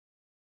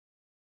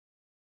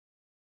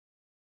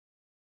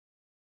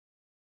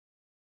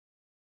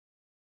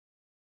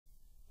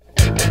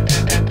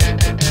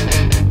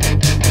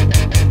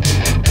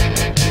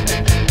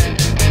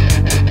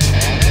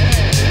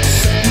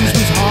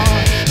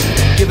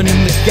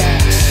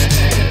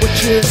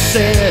butcher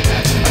said,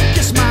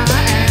 kiss my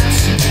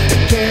ass,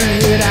 carry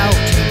it out,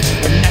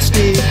 a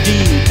nasty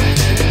deed.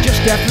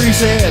 Just after he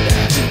said,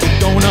 you're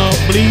gonna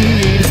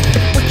bleed,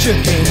 butcher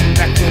came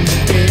back from the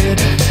dead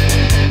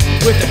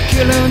with a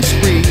killing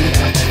spree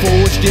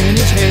forged in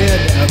his head.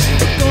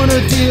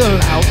 Gonna deal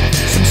out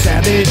some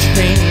savage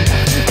pain,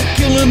 a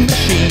killing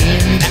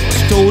machine that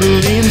was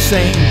totally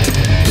insane.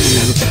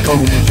 Here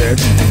comes that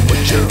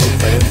butcher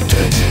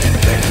Benton,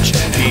 revenge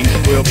he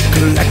will be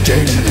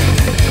collecting,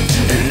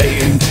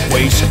 laying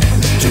waste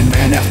to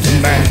man after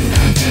man,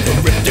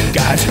 rip the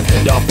guy's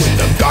head off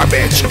with a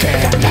garbage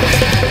can.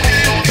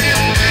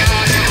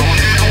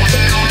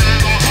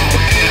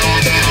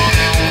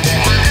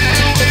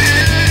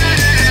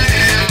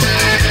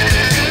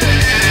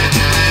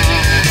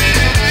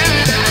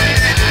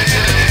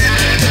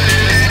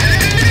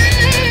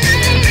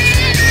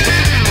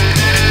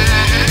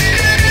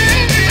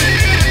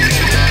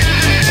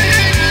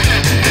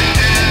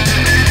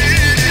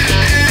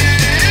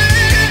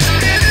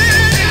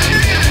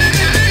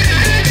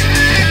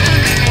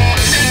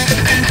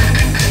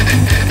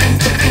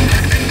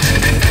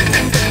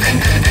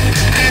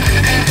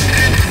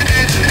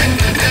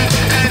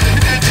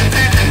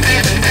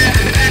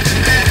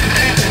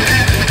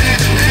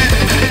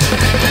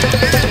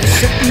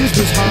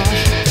 Was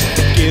harsh,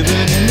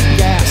 given in the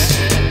gas.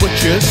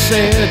 Butcher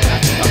said,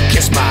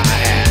 kiss my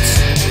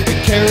ass,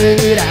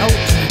 carried out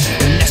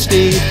a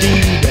nasty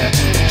deed.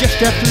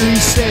 Just after he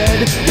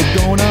said, you're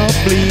gonna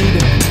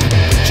bleed,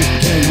 Butcher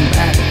came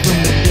back from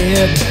the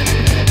dead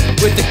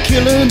with a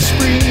killing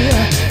spree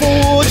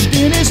forged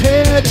in his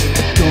head.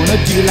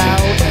 Gonna deal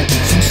out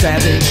some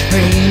savage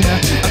pain,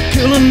 a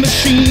killing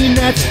machine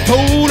that's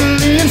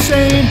totally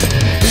insane.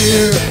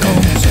 Here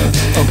comes a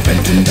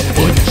Benton the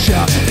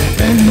butcher,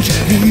 revenge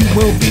he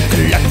will be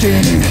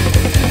collecting,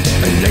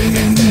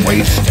 laying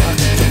waste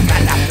to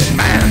man after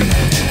man,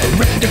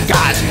 rip the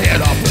guy's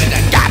head off with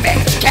a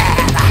garbage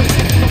can.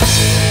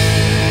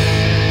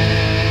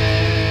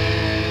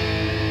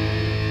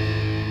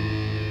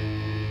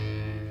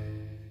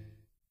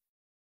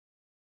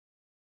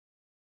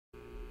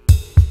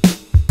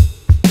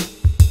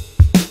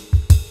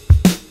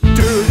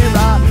 Dirty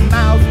rotten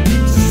mouth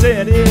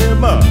set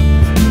him up,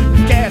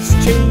 gas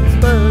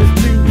chamber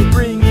to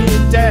bring him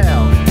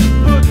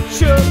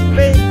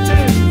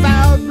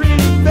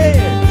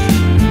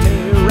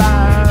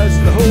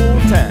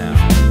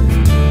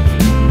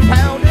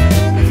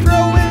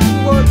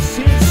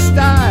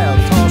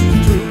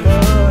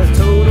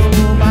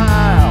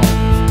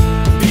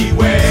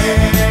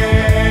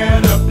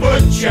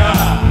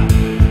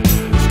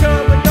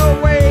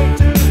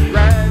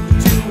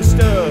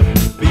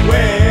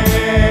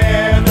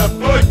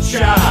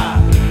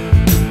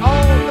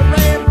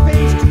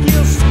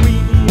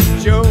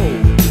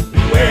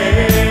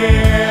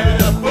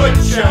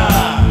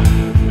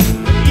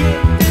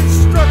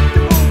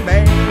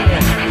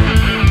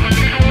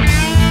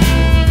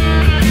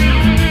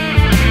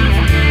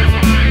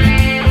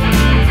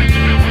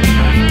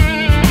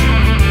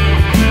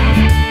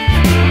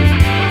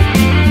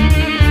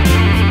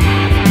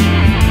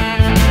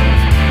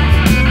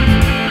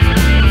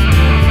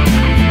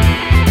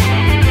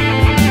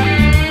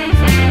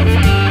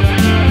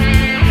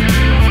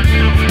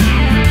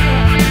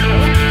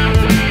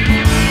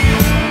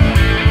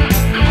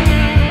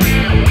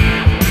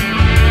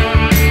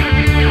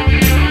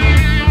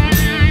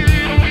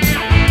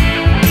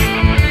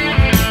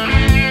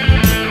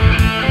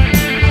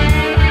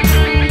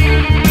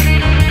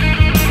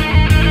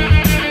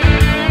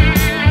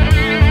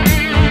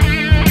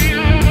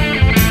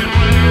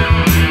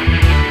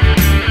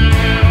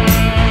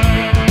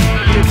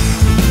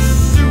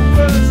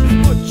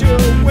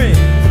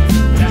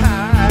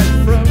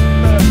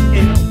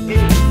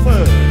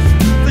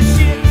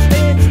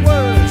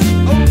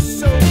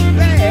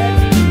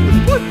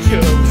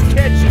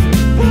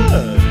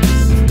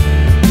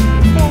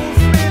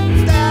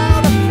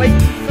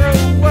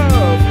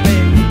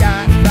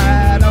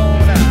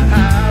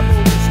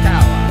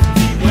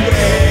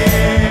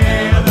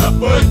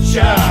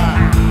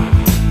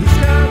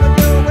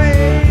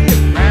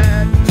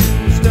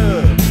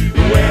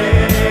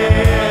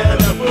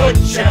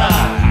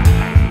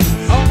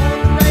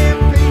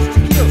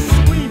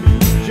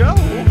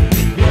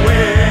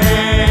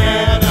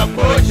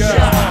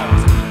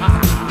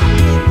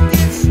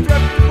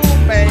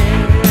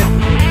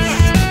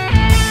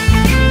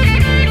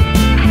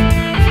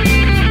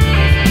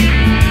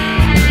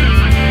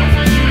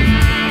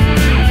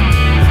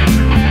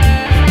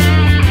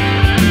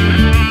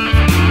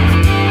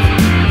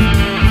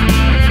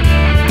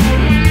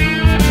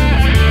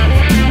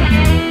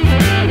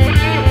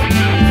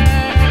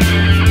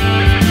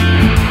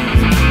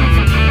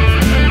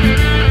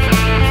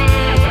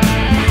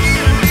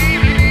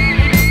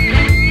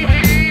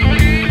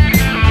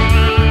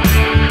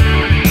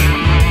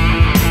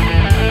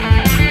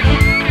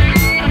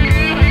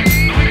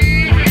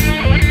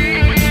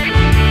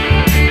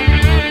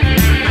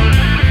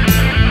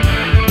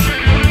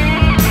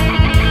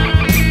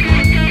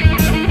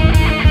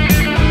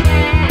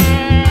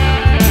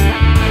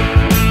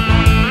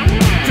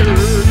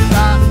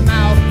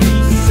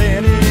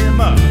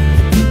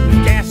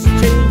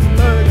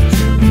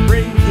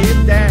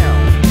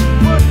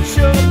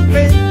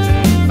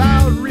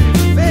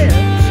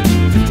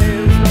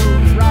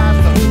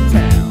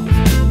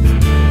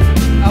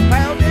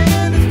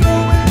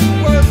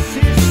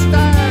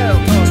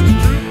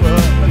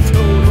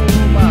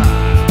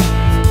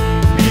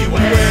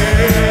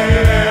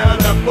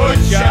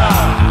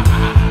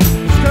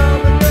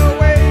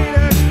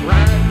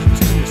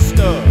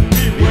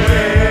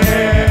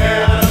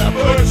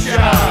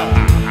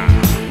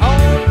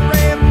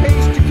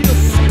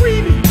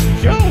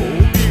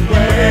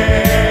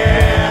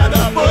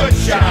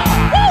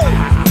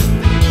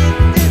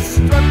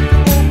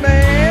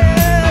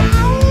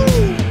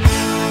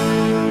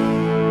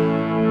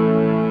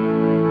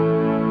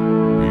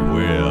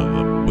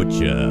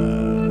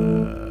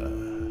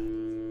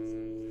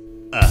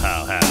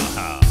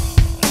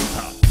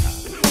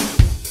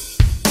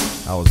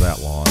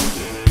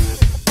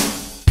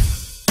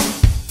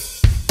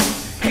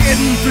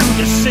through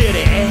the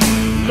city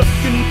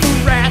looking for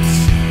rats.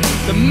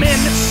 The men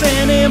that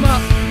sent him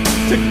up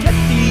to get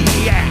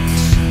the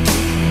axe,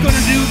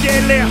 gonna do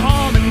deadly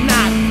harm and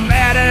not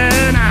bat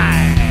an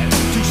eye.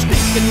 Two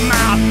stinking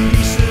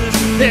mouthpieces,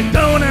 they're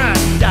gonna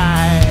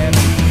die.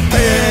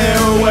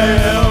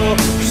 Farewell,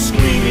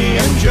 Squeamy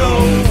and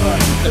Joe.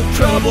 The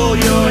trouble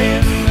you're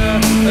in,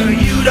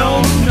 you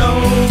don't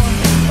know.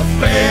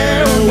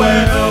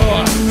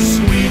 Farewell,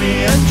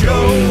 Squeamy and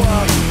Joe.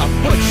 A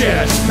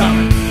butcher's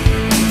coming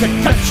to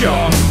cut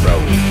your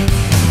throat.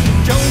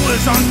 Joe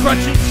was on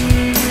crutches,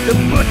 the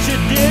butcher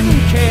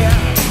didn't care,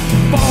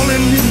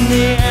 falling in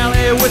the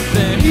alley with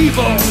an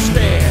evil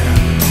stare.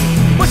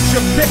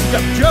 Butcher picked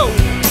up Joe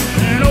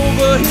and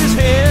over his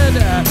head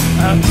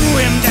threw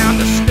him down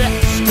the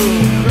steps,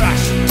 still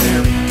crushed,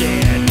 very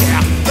dead.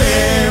 Yeah,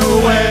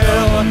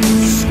 farewell,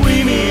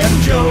 Squeamy and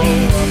Joe.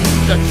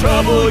 The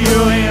trouble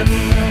you're in,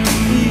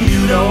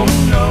 you don't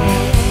know.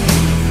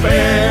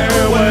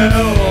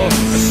 Farewell,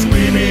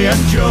 Squeamy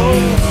and Joe.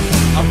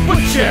 A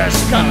butcher's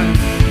coming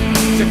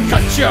to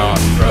cut your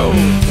throat.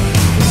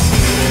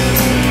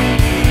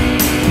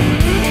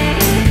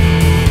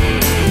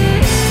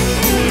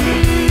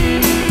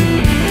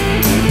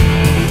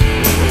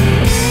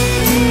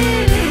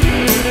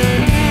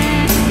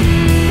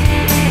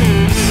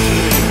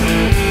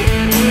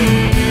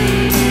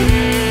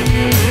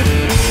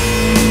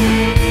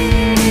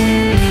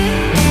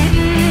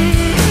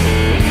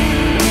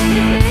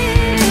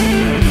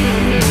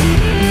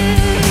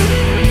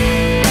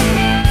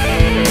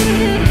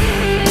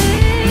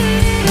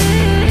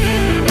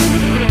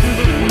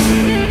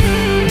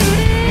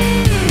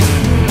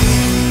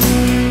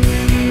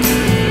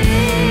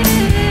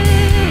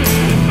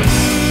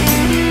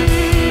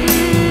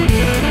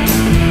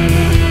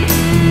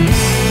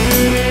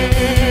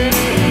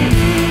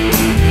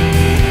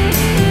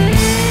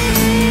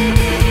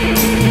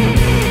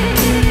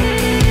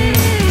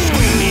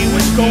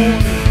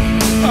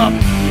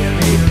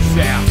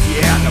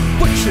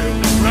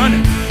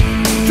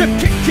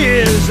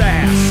 His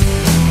ass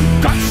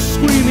got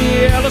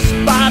Squeamy Ellis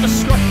by the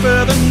scruff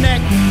of the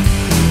neck,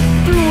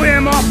 threw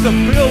him off the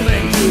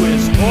building to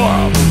his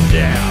horrible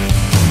death.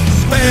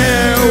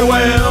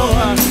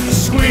 Farewell,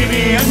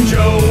 Squeamy and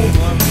Joe.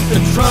 The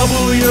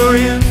trouble you're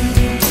in,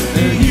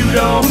 you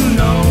don't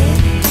know.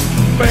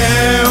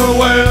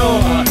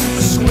 Farewell,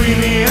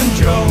 Squeamy and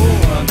Joe.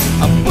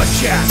 A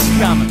butcher's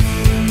coming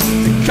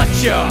to cut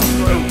your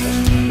throat.